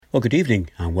Well, good evening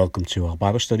and welcome to our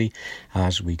Bible study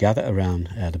as we gather around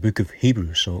the book of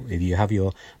Hebrews. So if you have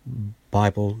your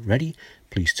Bible ready,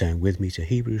 please turn with me to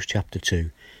Hebrews chapter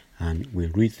 2 and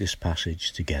we'll read this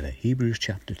passage together. Hebrews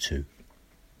chapter 2.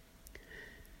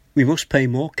 We must pay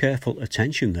more careful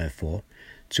attention, therefore,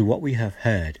 to what we have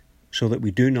heard so that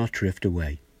we do not drift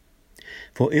away.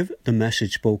 For if the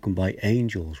message spoken by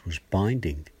angels was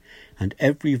binding, and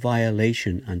every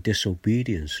violation and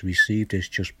disobedience received its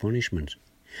just punishment,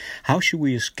 how shall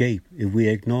we escape if we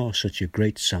ignore such a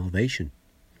great salvation?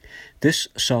 This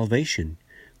salvation,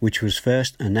 which was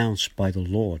first announced by the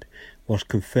Lord, was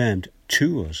confirmed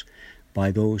to us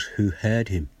by those who heard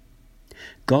him.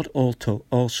 God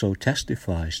also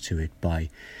testifies to it by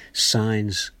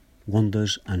signs,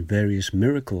 wonders, and various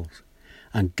miracles,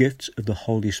 and gifts of the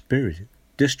Holy Spirit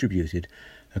distributed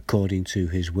according to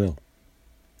his will.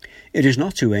 It is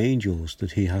not to angels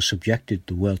that he has subjected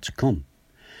the world to come,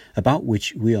 about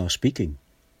which we are speaking,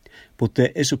 but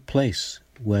there is a place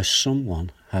where someone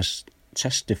has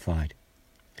testified.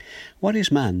 What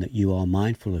is man that you are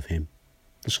mindful of him,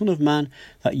 the Son of Man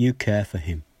that you care for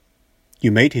him?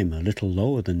 You made him a little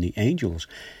lower than the angels.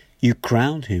 You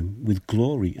crowned him with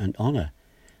glory and honour,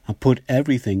 and put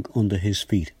everything under his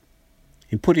feet.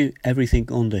 In putting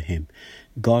everything under him,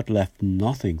 God left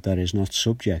nothing that is not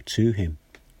subject to him.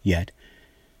 Yet,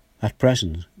 at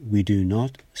present, we do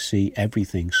not see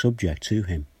everything subject to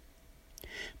him.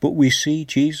 But we see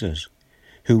Jesus,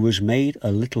 who was made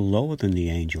a little lower than the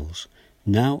angels,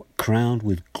 now crowned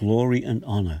with glory and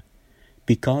honour,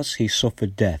 because he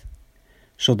suffered death,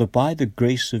 so that by the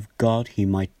grace of God he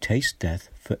might taste death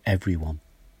for everyone.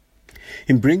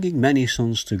 In bringing many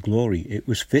sons to glory, it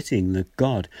was fitting that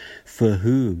God, for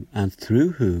whom and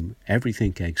through whom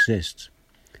everything exists,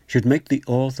 should make the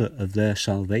author of their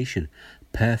salvation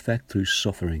perfect through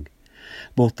suffering.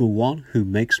 Both the one who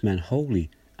makes men holy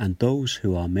and those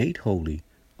who are made holy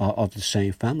are of the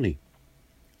same family.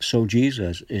 So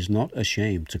Jesus is not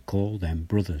ashamed to call them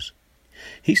brothers.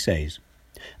 He says,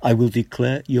 I will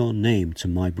declare your name to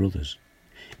my brothers.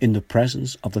 In the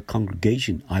presence of the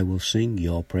congregation I will sing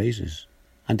your praises.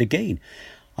 And again,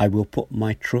 I will put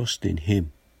my trust in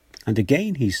him. And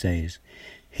again he says,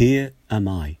 Here am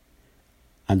I,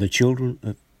 and the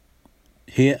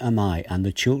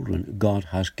children God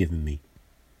has given me.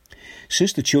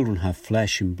 Since the children have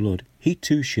flesh and blood, he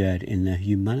too shared in their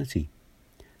humanity,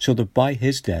 so that by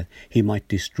his death he might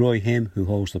destroy him who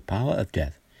holds the power of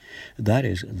death, that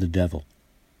is, the devil,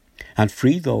 and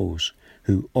free those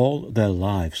who all their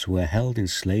lives were held in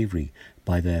slavery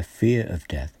by their fear of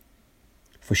death.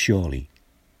 For surely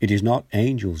it is not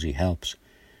angels he helps,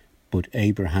 but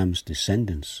Abraham's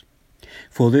descendants.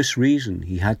 For this reason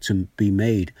he had to be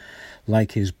made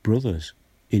like his brothers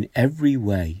in every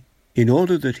way, in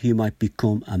order that he might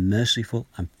become a merciful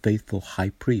and faithful high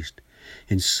priest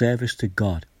in service to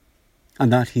God,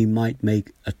 and that he might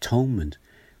make atonement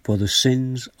for the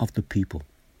sins of the people,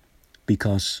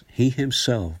 because he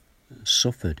himself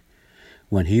suffered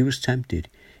when he was tempted.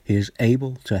 He is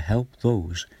able to help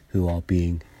those who are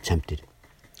being tempted.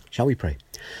 Shall we pray?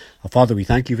 Our Father, we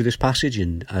thank you for this passage,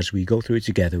 and as we go through it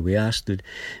together, we ask that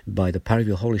by the power of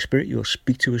your Holy Spirit you will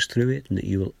speak to us through it, and that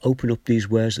you will open up these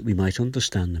words that we might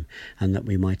understand them, and that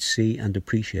we might see and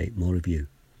appreciate more of you.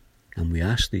 And we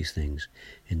ask these things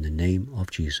in the name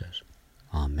of Jesus.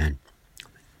 Amen.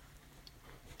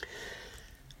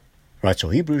 Right, so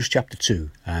Hebrews chapter 2,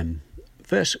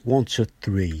 verse 1 to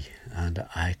 3, and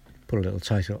I put a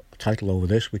little title over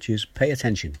this, which is Pay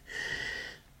Attention.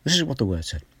 This is what the word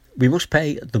said. We must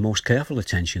pay the most careful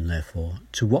attention, therefore,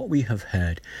 to what we have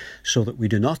heard, so that we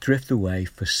do not drift away,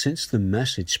 for since the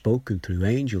message spoken through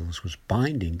angels was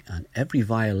binding, and every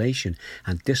violation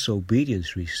and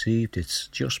disobedience received its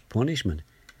just punishment,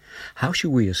 how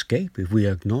shall we escape if we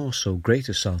ignore so great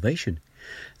a salvation?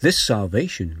 This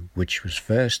salvation, which was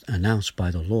first announced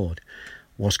by the Lord,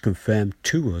 was confirmed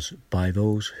to us by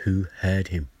those who heard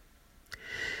him.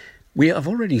 We have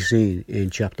already seen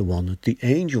in chapter 1 that the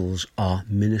angels are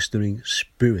ministering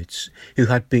spirits who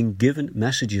had been given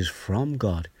messages from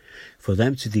God for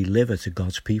them to deliver to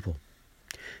God's people.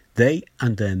 They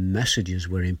and their messages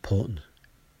were important.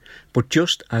 But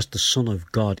just as the Son of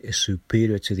God is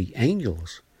superior to the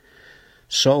angels,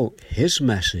 so his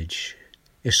message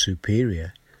is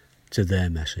superior to their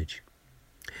message.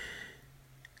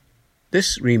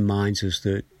 This reminds us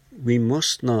that we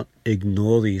must not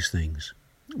ignore these things.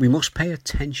 We must pay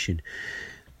attention.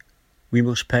 We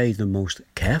must pay the most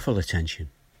careful attention,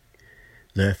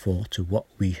 therefore, to what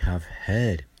we have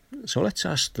heard. So let's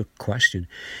ask the question,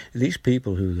 these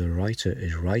people who the writer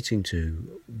is writing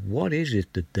to, what is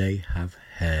it that they have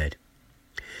heard?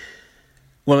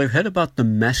 Well, I've heard about the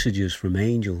messages from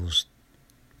angels.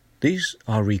 These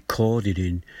are recorded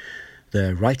in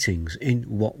their writings in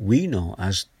what we know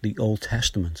as the Old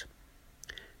Testament.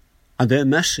 And their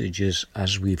messages,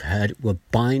 as we've heard, were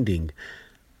binding,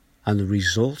 and the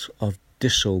result of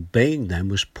disobeying them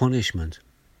was punishment.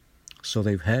 So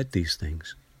they've heard these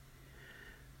things.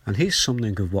 And here's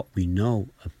something of what we know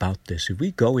about this. If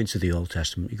we go into the Old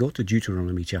Testament, we go to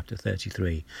Deuteronomy chapter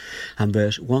 33, and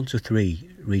verse 1 to 3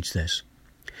 reads this.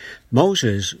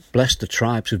 Moses blessed the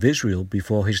tribes of Israel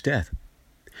before his death.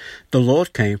 The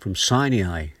Lord came from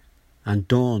Sinai and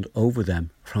dawned over them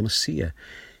from Seir.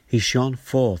 He shone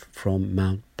forth from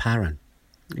Mount Paran.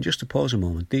 And just to pause a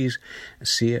moment, these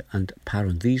Seir and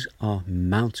Paran, these are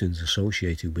mountains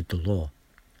associated with the law.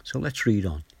 So let's read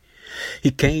on. He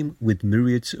came with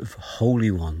myriads of holy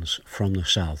ones from the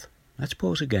south. Let's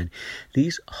pause again.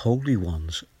 These holy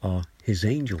ones are his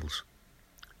angels.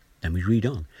 Then we read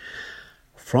on.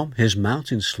 From his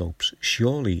mountain slopes,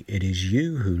 surely it is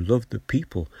you who love the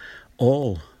people,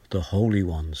 all the holy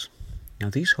ones. Now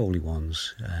these holy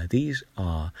ones, these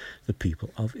are the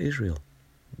people of Israel.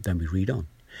 Then we read on.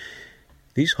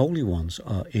 These holy ones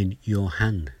are in your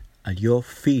hand. At your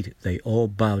feet they all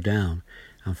bow down,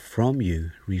 and from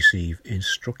you receive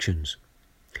instructions.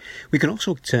 We can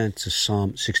also turn to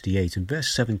Psalm 68, and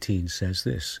verse 17 says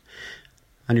this.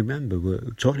 And remember, we're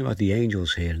talking about the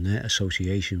angels here and their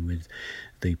association with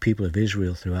the people of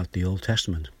Israel throughout the Old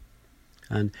Testament.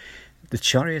 And the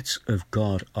chariots of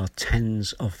God are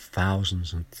tens of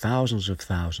thousands and thousands of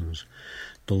thousands.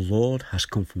 The Lord has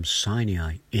come from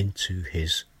Sinai into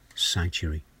his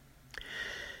sanctuary.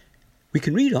 We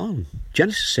can read on.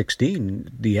 Genesis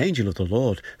 16, the angel of the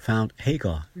Lord found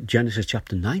Hagar. Genesis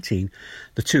chapter 19,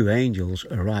 the two angels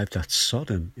arrived at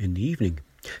Sodom in the evening.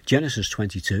 Genesis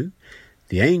 22,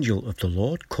 the angel of the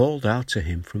Lord called out to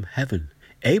him from heaven,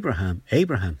 Abraham,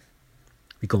 Abraham.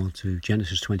 We go on to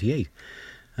Genesis 28.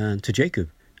 And to Jacob,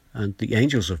 and the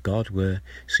angels of God were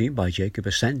seen by Jacob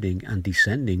ascending and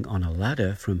descending on a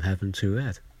ladder from heaven to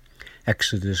earth.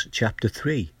 Exodus chapter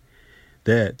 3.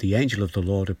 There the angel of the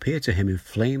Lord appeared to him in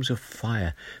flames of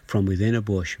fire from within a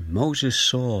bush. Moses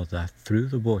saw that through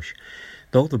the bush,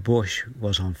 though the bush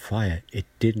was on fire, it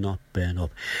did not burn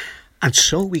up. And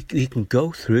so we can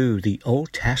go through the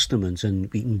Old Testament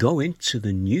and we can go into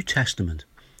the New Testament.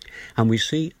 And we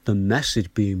see the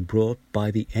message being brought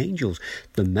by the angels.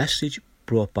 The message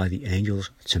brought by the angels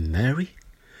to Mary,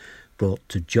 brought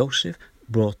to Joseph,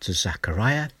 brought to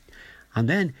Zechariah. And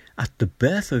then at the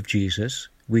birth of Jesus,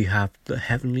 we have the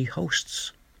heavenly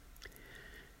hosts.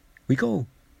 We go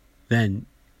then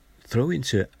through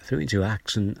into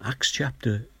Acts, and Acts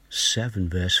chapter 7,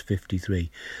 verse 53.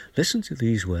 Listen to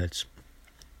these words.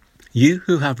 You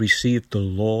who have received the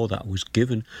law that was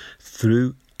given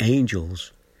through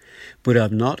angels, but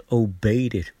have not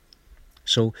obeyed it.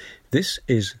 So this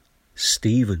is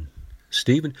Stephen.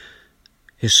 Stephen,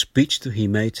 his speech that he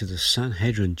made to the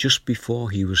Sanhedrin just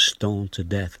before he was stoned to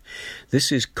death.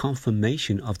 This is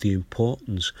confirmation of the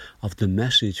importance of the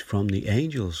message from the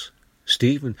angels.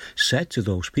 Stephen said to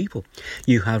those people,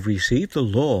 you have received the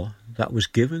law that was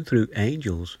given through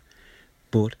angels,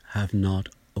 but have not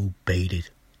obeyed it.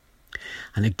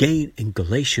 And again in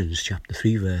Galatians chapter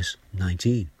 3, verse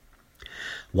 19.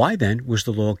 Why then was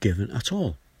the law given at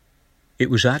all? It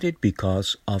was added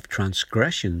because of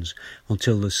transgressions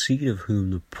until the seed of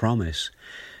whom the promise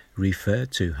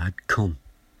referred to had come.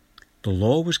 The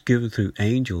law was given through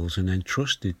angels and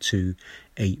entrusted to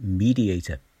a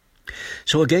mediator.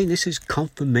 So again, this is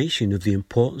confirmation of the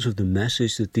importance of the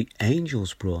message that the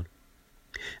angels brought.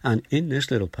 And in this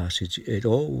little passage, it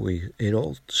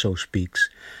also speaks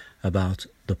about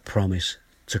the promise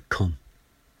to come.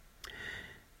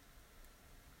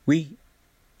 We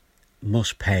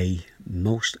must pay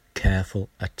most careful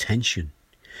attention.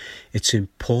 It's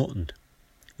important,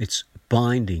 it's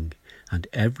binding, and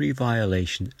every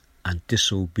violation and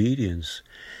disobedience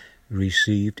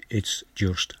received its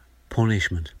just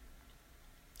punishment.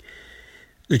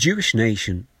 The Jewish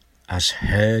nation has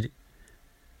heard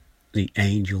the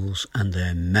angels and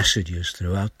their messages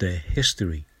throughout their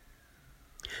history.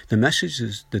 The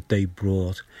messages that they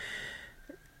brought,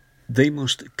 they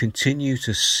must continue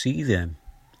to see them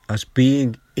as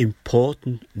being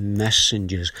important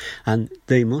messengers, and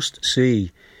they must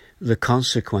see the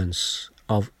consequence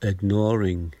of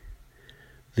ignoring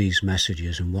these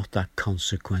messages and what that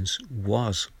consequence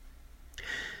was.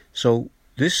 So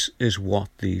this is what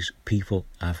these people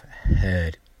have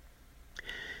heard.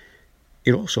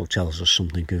 It also tells us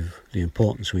something of the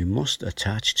importance we must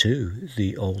attach to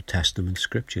the Old Testament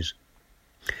scriptures.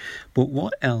 But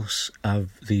what else have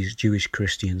these Jewish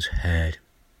Christians heard?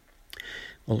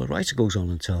 Well, the writer goes on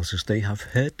and tells us they have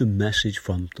heard the message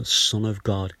from the Son of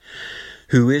God,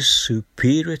 who is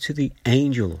superior to the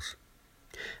angels.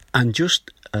 And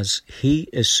just as he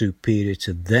is superior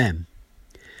to them,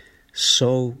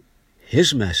 so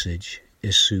his message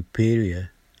is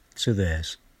superior to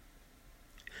theirs.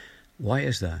 Why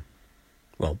is that?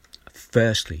 Well,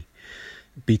 firstly,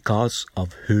 because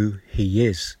of who he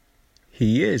is.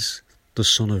 He is the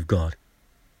Son of God.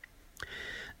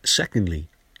 Secondly,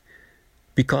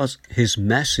 because his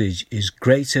message is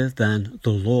greater than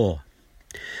the law.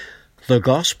 The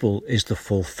gospel is the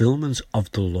fulfillment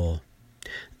of the law.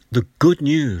 The good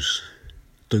news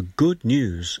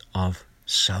of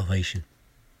salvation.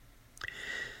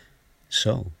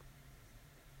 So,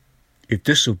 if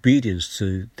disobedience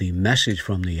to the message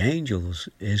from the angels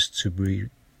is to be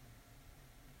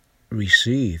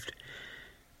received,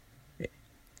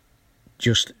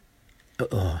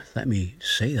 let me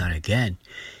say that again.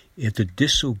 If the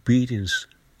disobedience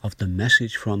of the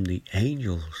message from the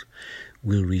angels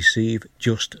will receive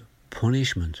just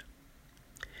punishment,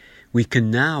 we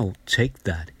can now take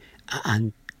that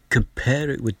and compare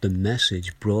it with the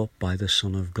message brought by the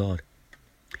Son of God.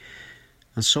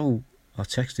 And so our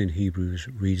text in Hebrews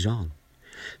reads on.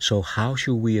 So how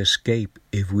shall we escape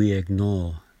if we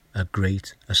ignore a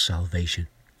salvation?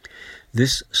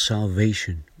 This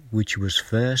salvation, which was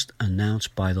first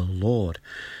announced by the Lord,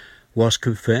 was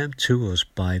confirmed to us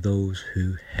by those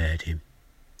who heard him.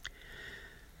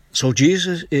 So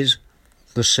Jesus is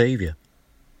the Saviour.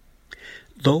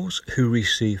 Those who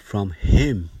receive from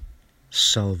him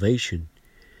salvation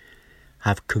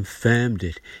have confirmed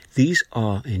it. These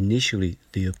are initially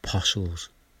the apostles,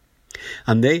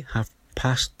 and they have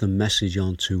passed the message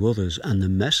on to others, and the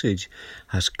message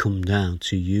has come down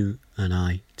to you and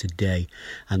I today,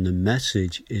 and the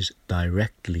message is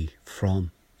directly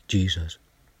from Jesus.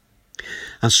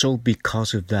 And so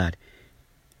because of that,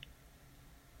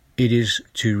 it is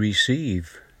to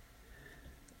receive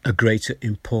a greater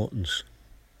importance,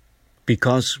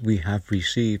 because we have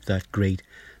received that great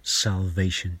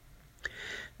salvation.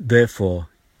 Therefore,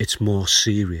 it's more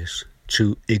serious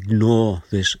to ignore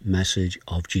this message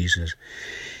of Jesus.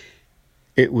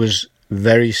 It was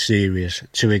very serious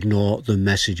to ignore the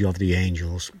message of the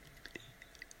angels,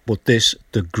 but this,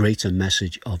 the greater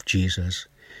message of Jesus,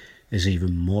 is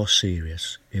even more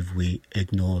serious if we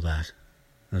ignore that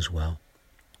as well.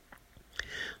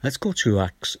 Let's go to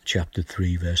Acts chapter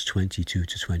 3, verse 22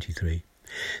 to 23.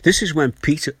 This is when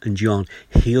Peter and John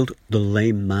healed the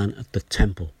lame man at the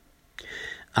temple.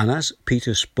 And as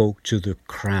Peter spoke to the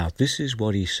crowd, this is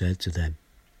what he said to them.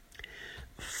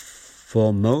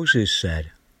 For Moses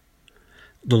said,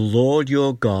 "The Lord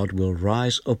your God will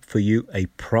rise up for you a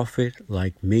prophet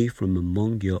like me from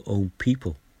among your own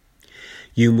people.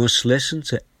 You must listen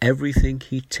to everything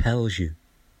he tells you.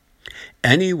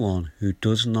 Anyone who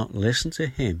does not listen to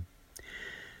him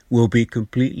will be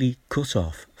completely cut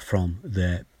off from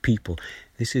their people."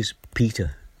 This is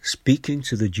Peter speaking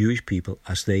to the Jewish people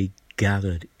as they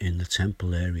gathered in the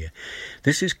temple area.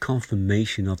 This is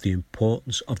confirmation of the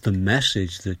importance of the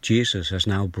message that Jesus has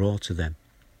now brought to them.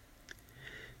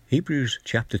 Hebrews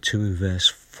chapter 2 and verse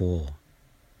 4.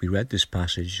 We read this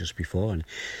passage just before, and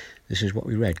this is what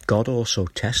we read. God also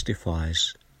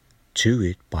testifies to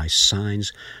it by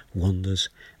signs, wonders,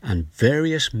 and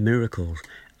various miracles,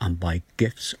 and by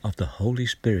gifts of the Holy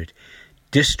Spirit,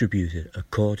 distributed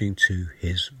according to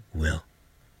his will.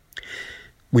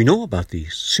 We know about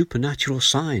these supernatural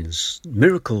signs,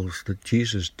 miracles that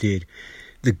Jesus did,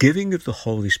 the giving of the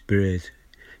Holy Spirit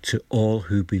to all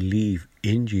who believe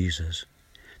in Jesus.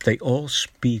 They all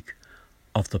speak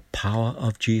of the power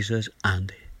of Jesus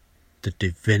and the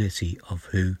divinity of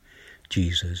who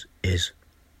Jesus is.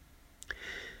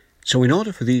 So in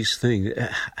order of these things,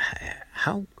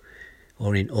 how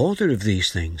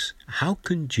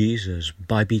can Jesus,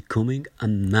 by becoming a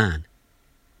man,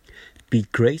 be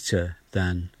greater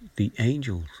than the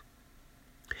angels?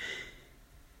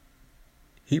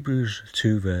 Hebrews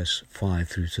 2 verse 5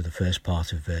 through to the first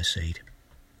part of verse 8.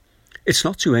 It's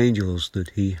not to angels that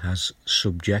he has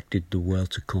subjected the world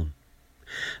to come,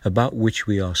 about which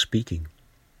we are speaking.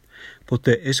 But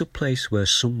there is a place where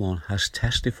someone has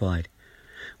testified,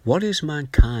 "What is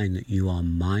mankind that you are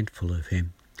mindful of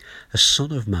him, a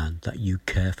son of man that you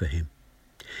care for him?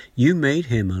 You made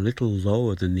him a little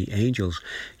lower than the angels.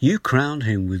 You crowned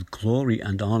him with glory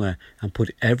and honor and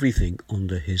put everything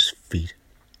under his feet."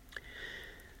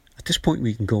 At this point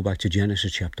we can go back to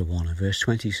Genesis chapter 1 and verse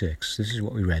 26. This is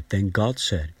what we read. Then God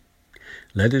said,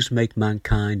 "Let us make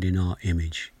mankind in our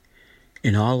image,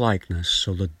 in our likeness,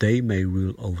 so that they may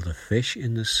rule over the fish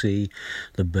in the sea,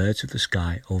 the birds of the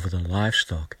sky, over the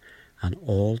livestock, and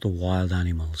all the wild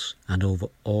animals, and over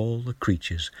all the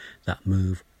creatures that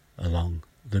move along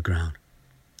the ground.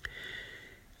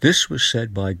 This was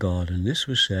said by God, and this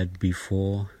was said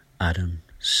before Adam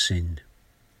sinned.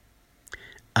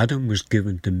 Adam was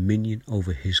given dominion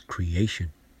over his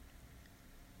creation.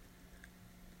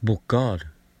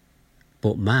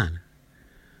 But man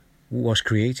was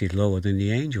created lower than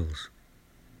the angels.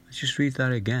 Let's just read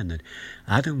that again, that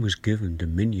Adam was given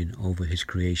dominion over his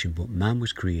creation, but man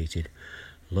was created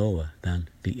lower than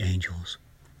the angels.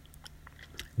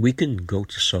 We can go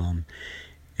to Psalm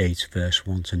 8 verse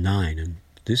 1 to 9, and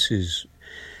this is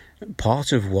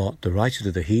part of what the writer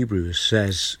of the Hebrews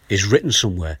says is written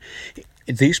somewhere.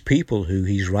 These people who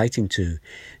he's writing to,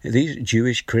 these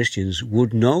Jewish Christians,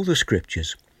 would know the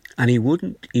scriptures, and he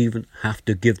wouldn't even have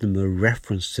to give them a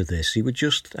reference to this. He would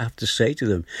just have to say to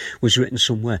them, it was written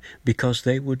somewhere, because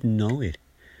they would know it.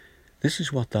 This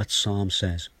is what that psalm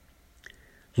says.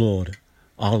 Lord,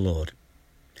 our Lord,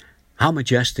 how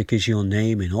majestic is your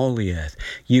name in all the earth.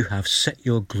 You have set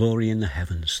your glory in the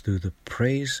heavens. Through the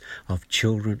praise of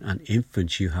children and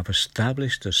infants you have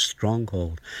established a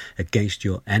stronghold against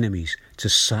your enemies to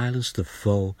silence the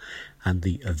foe and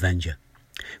the avenger.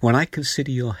 When I consider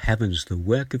your heavens, the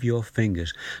work of your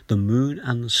fingers, the moon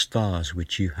and the stars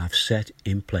which you have set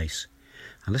in place.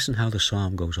 And listen how the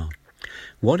psalm goes on.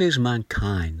 What is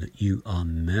mankind that you are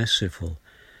merciful?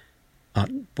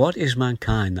 What is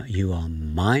mankind that you are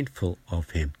mindful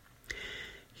of him?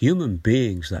 Human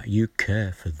beings that you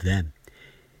care for them.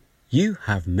 You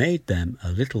have made them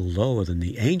a little lower than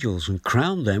the angels and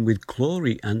crowned them with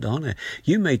glory and honour.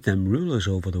 You made them rulers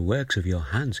over the works of your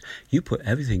hands. You put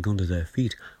everything under their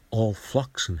feet, all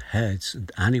flocks and herds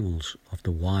and animals of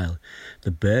the wild,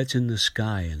 the birds in the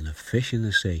sky and the fish in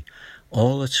the sea,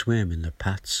 all that swim in the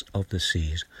paths of the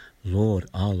seas. Lord,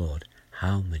 our Lord,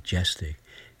 how majestic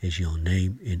is your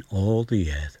name in all the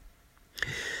earth.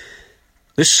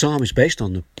 This psalm is based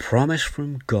on the promise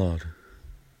from God.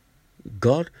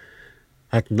 God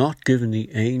had not given the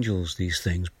angels these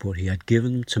things, but he had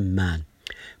given them to man.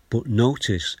 But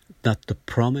notice that the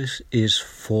promise is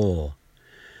for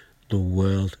the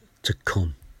world to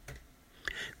come.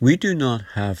 We do not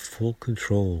have full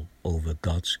control over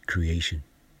God's creation.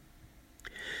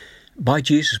 By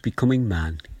Jesus becoming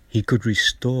man, he could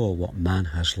restore what man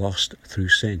has lost through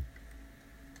sin.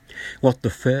 What the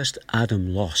first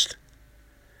Adam lost,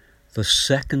 the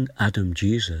second Adam,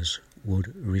 Jesus,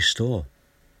 would restore.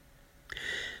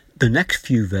 The next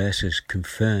few verses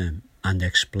confirm and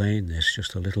explain this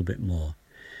just a little bit more.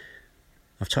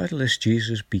 I've titled this,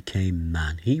 Jesus Became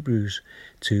Man. Hebrews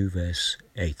 2 verse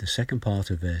 8, the second part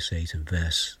of verse 8 and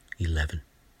verse 11.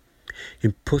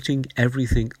 In putting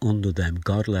everything under them,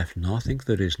 God left nothing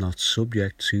that is not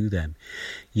subject to them.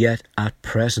 Yet at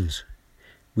present,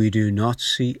 we do not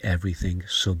see everything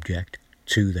subject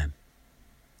to them.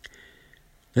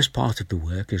 This part of the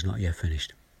work is not yet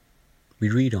finished. We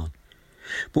read on.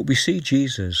 But we see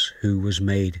Jesus, who was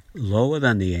made lower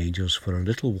than the angels for a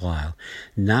little while,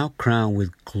 now crowned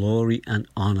with glory and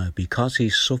honour because he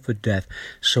suffered death,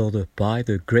 so that by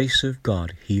the grace of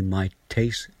God he might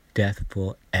taste death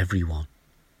for everyone.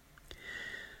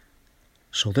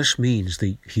 So this means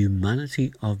the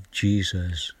humanity of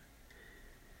Jesus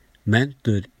meant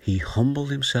that he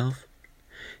humbled himself,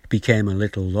 became a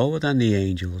little lower than the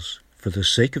angels for the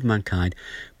sake of mankind,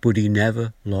 but he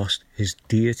never lost his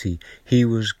deity. He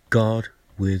was God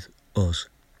with us.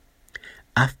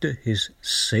 After his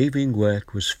saving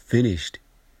work was finished,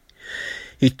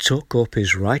 he took up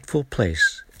his rightful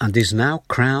place and is now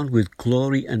crowned with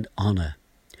glory and honour,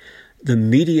 the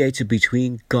mediator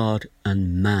between God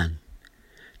and man,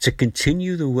 to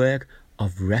continue the work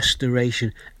of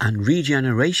restoration and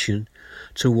regeneration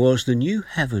towards the new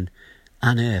heaven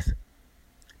and earth.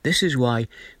 This is why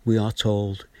we are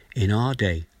told in our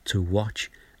day to watch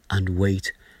and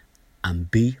wait and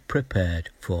be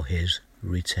prepared for his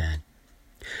return.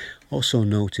 Also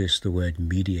notice the word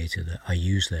mediator that I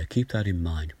use there. Keep that in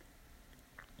mind.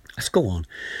 Let's go on.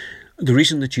 The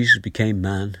reason that Jesus became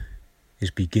man is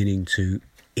beginning to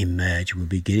emerge. We're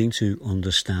beginning to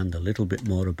understand a little bit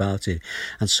more about it.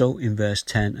 And so in verse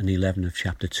 10 and 11 of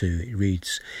chapter 2 it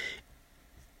reads,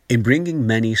 in bringing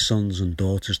many sons and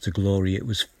daughters to glory, it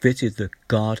was fitted that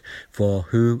God, for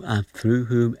whom and through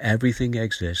whom everything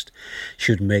exists,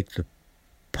 should make the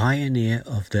pioneer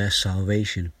of their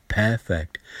salvation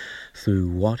perfect through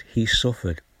what he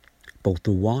suffered. Both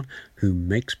the one who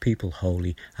makes people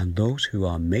holy and those who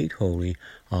are made holy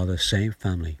are the same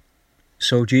family.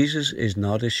 So Jesus is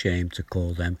not ashamed to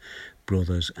call them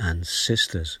brothers and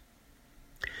sisters.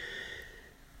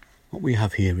 What we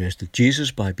have here is that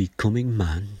Jesus, by becoming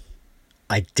man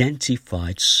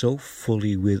identified so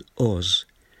fully with us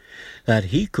that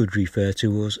he could refer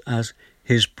to us as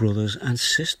his brothers and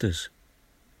sisters.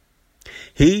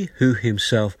 He who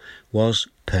himself was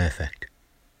perfect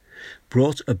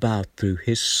brought about through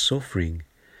his suffering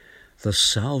the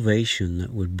salvation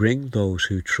that would bring those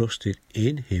who trusted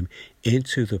in him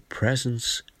into the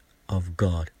presence of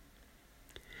God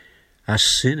as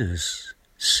sinners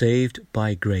saved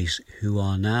by grace, who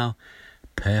are now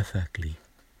perfectly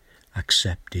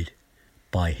accepted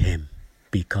by him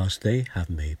because they have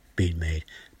been made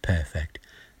perfect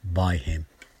by him,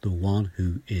 the one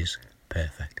who is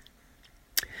perfect.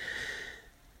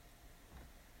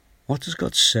 What does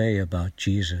God say about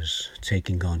Jesus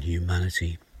taking on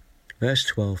humanity? Verse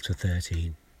 12 to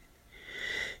 13.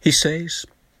 He says,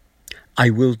 I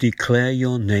will declare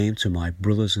your name to my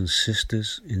brothers and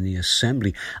sisters in the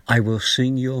assembly. I will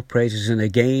sing your praises, and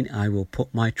again I will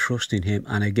put my trust in him.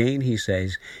 And again he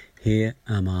says, here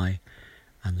am I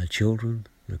and the children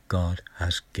that God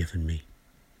has given me.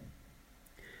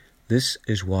 This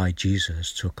is why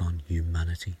Jesus took on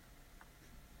humanity.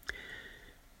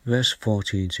 Verse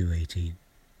 14 to 18.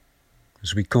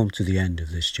 As we come to the end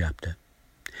of this chapter.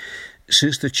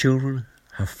 Since the children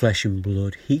have flesh and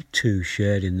blood, he too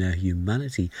shared in their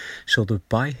humanity, so that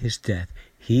by his death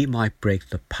he might break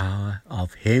the power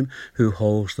of him who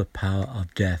holds the power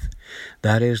of death,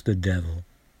 that is the devil,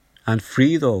 and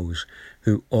free those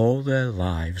who all their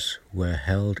lives were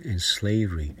held in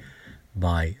slavery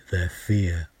by their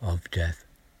fear of death.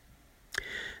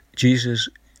 Jesus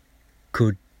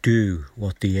could do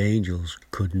what the angels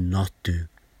could not do,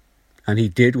 and he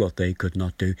did what they could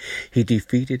not do. He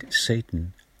defeated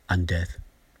Satan and death.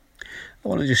 I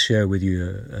want to just share with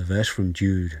you a verse from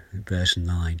Jude, verse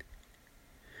 9.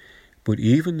 But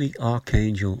even the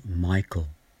archangel Michael,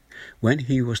 when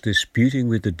he was disputing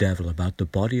with the devil about the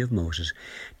body of Moses,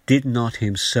 did not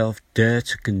himself dare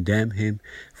to condemn him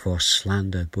for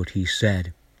slander, but he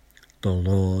said, the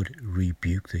Lord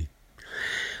rebuke thee.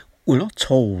 We're not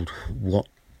told what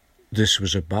this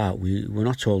was about. We're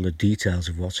not told the details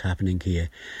of what's happening here,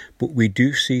 but we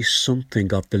do see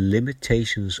something of the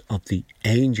limitations of the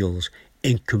angels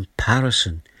in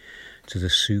comparison to the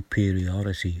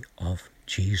superiority of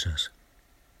Jesus.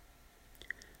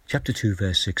 Chapter 2,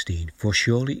 verse 16. For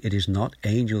surely it is not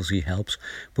angels he helps,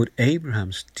 but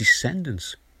Abraham's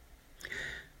descendants.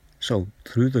 So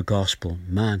through the gospel,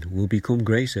 man will become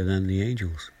greater than the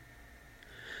angels.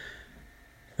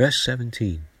 Verse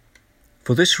 17.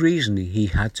 For this reason he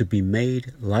had to be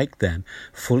made like them,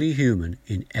 fully human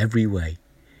in every way,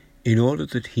 in order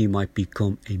that he might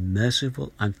become a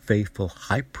merciful and faithful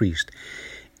high priest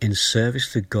in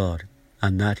service to God,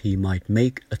 and that he might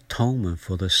make atonement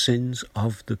for the sins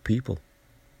of the people.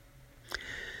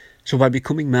 So by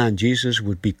becoming man, Jesus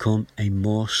would become a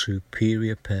more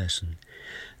superior person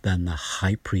than the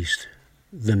high priest,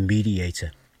 the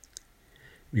mediator.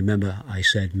 Remember, I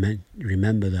said,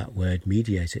 remember that word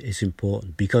mediator is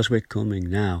important, because we're coming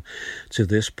now to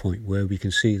this point where we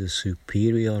can see the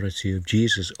superiority of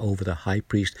Jesus over the high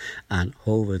priest and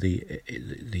over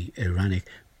the Aaronic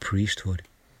priesthood.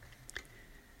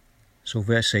 So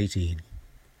verse 18,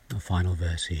 the final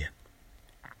verse here.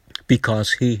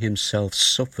 Because he himself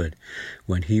suffered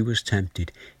when he was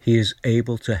tempted, he is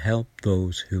able to help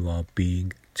those who are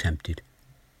being tempted.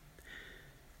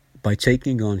 By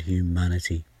taking on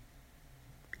humanity,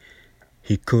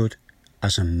 he could,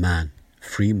 as a man,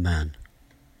 free man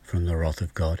from the wrath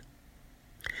of God.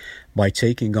 By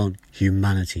taking on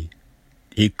humanity,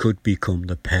 he could become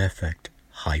the perfect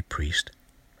high priest.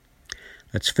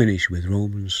 Let's finish with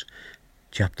Romans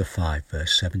chapter 5,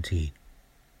 verse 17.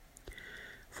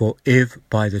 For if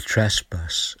by the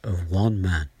trespass of one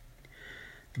man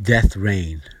death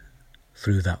reigned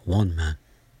through that one man,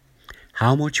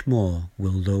 how much more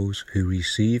will those who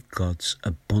receive God's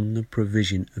abundant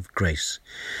provision of grace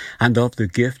and of the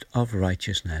gift of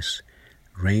righteousness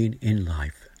reign in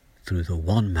life through the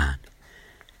one man,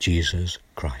 Jesus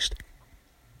Christ?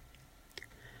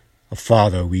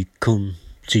 Father, we come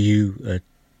to you at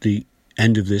the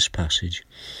end of this passage.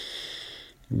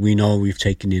 We know we've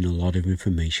taken in a lot of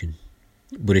information,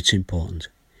 but it's important.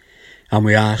 And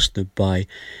we ask that by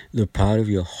the power of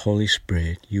your Holy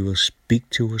Spirit, you will speak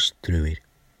to us through it,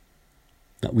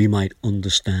 that we might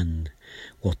understand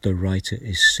what the writer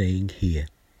is saying here,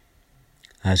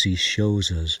 as he shows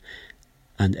us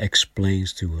and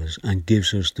explains to us and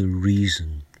gives us the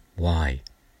reason why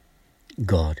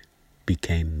God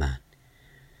became man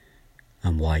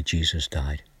and why Jesus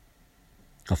died.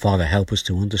 Our Father, help us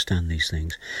to understand these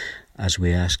things as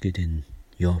we ask it in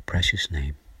your precious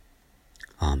name.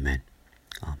 Amen.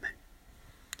 Amen.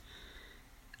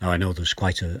 Now, I know there's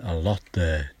quite a lot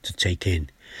there to take in.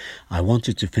 I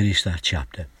wanted to finish that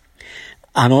chapter.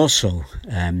 And also,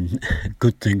 a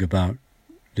good thing about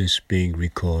this being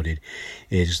recorded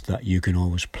is that you can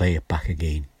always play it back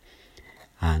again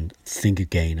and think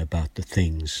again about the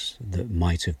things that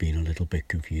might have been a little bit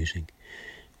confusing,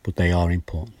 but they are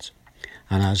important.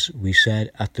 And as we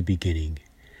said at the beginning,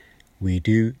 we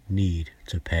do need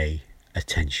to pay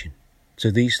attention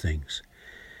to these things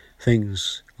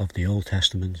of the Old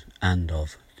Testament and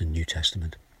of the New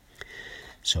Testament.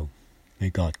 So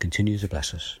may God continue to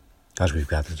bless us as we've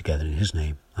gathered together in his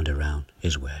name and around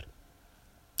his word.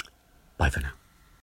 Bye for now.